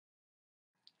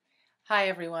Hi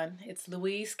everyone, it's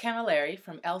Louise Camilleri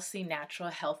from LC Natural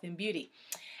Health and Beauty,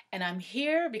 and I'm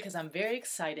here because I'm very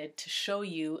excited to show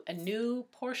you a new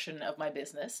portion of my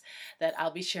business that I'll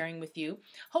be sharing with you,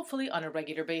 hopefully on a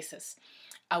regular basis.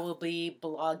 I will be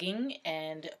blogging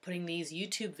and putting these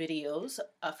YouTube videos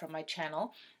from my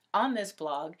channel on this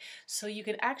blog so you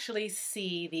can actually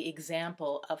see the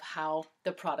example of how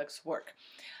the products work.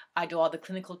 I do all the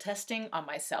clinical testing on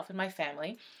myself and my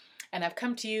family, and I've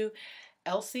come to you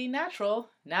LC Natural,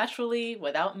 naturally,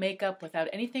 without makeup, without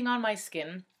anything on my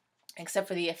skin, except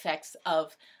for the effects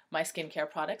of my skincare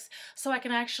products. So I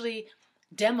can actually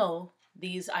demo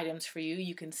these items for you.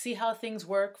 You can see how things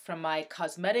work, from my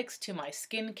cosmetics to my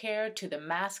skincare to the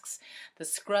masks, the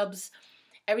scrubs,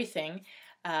 everything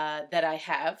that I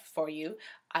have for you.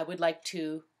 I would like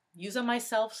to use on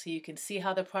myself so you can see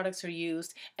how the products are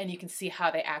used and you can see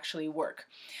how they actually work.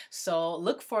 So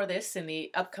look for this in the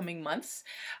upcoming months.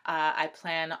 I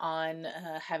plan on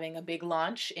having a big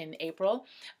launch in April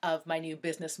of my new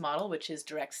business model, which is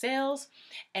direct sales,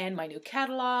 and my new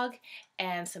catalog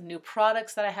and some new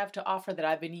products that I have to offer that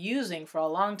I've been using for a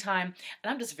long time,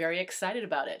 and I'm just very excited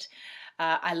about it.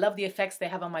 I love the effects they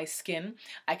have on my skin.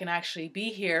 I can actually be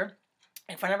here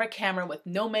in front of a camera with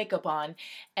no makeup on,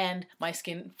 and my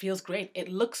skin feels great. It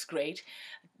looks great.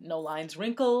 No lines,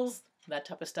 wrinkles, that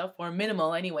type of stuff, or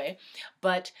minimal anyway,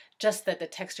 but just that the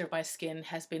texture of my skin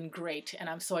has been great, and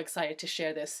I'm so excited to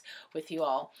share this with you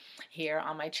all here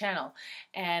on my channel.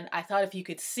 And I thought if you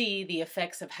could see the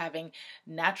effects of having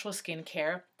natural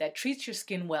skincare that treats your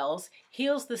skin wells,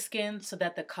 heals the skin so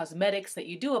that the cosmetics that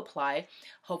you do apply,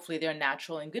 hopefully they're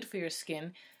natural and good for your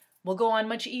skin, will go on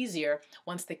much easier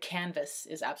once the canvas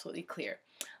is absolutely clear.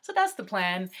 So that's the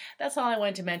plan. That's all I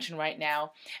wanted to mention right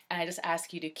now. And I just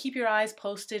ask you to keep your eyes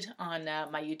posted on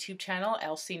my YouTube channel,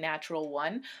 LC Natural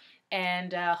 1.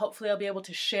 And hopefully I'll be able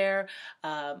to share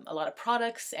a lot of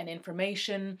products and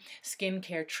information,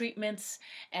 skincare treatments,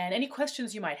 and any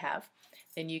questions you might have.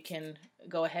 Then you can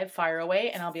go ahead, fire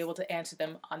away, and I'll be able to answer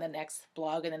them on the next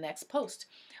blog and the next post.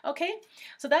 Okay,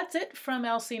 so that's it from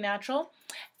LC Natural.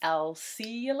 I'll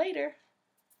see you later.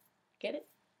 Get it?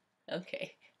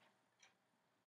 Okay.